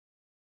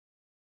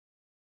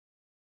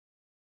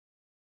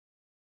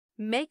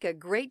Make a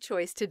great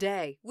choice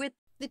today with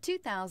the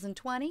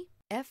 2020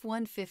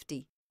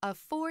 F-150. A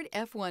Ford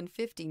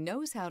F-150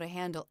 knows how to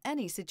handle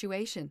any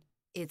situation.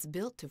 It's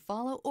built to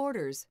follow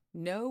orders,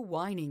 no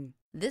whining.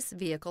 This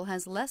vehicle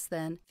has less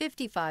than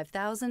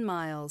 55,000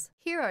 miles.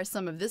 Here are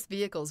some of this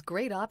vehicle's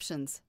great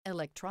options: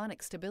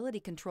 electronic stability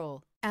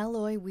control,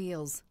 alloy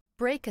wheels,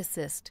 brake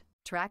assist,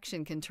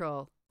 traction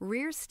control,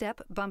 rear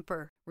step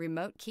bumper,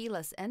 remote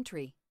keyless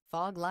entry,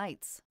 fog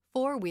lights,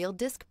 four-wheel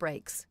disc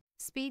brakes,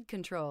 speed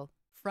control,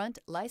 front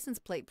license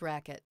plate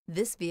bracket.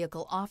 This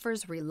vehicle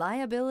offers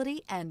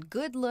reliability and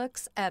good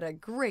looks at a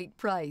great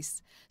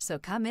price. So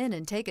come in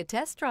and take a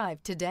test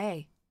drive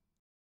today.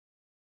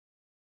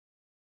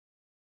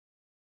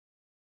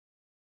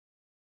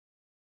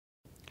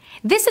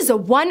 This is a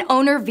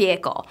one-owner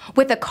vehicle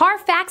with a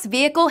Carfax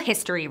Vehicle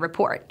History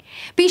Report.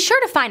 Be sure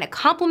to find a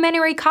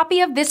complimentary copy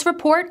of this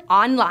report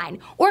online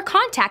or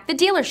contact the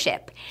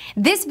dealership.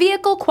 This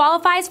vehicle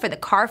qualifies for the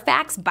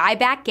Carfax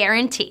Buyback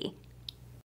Guarantee.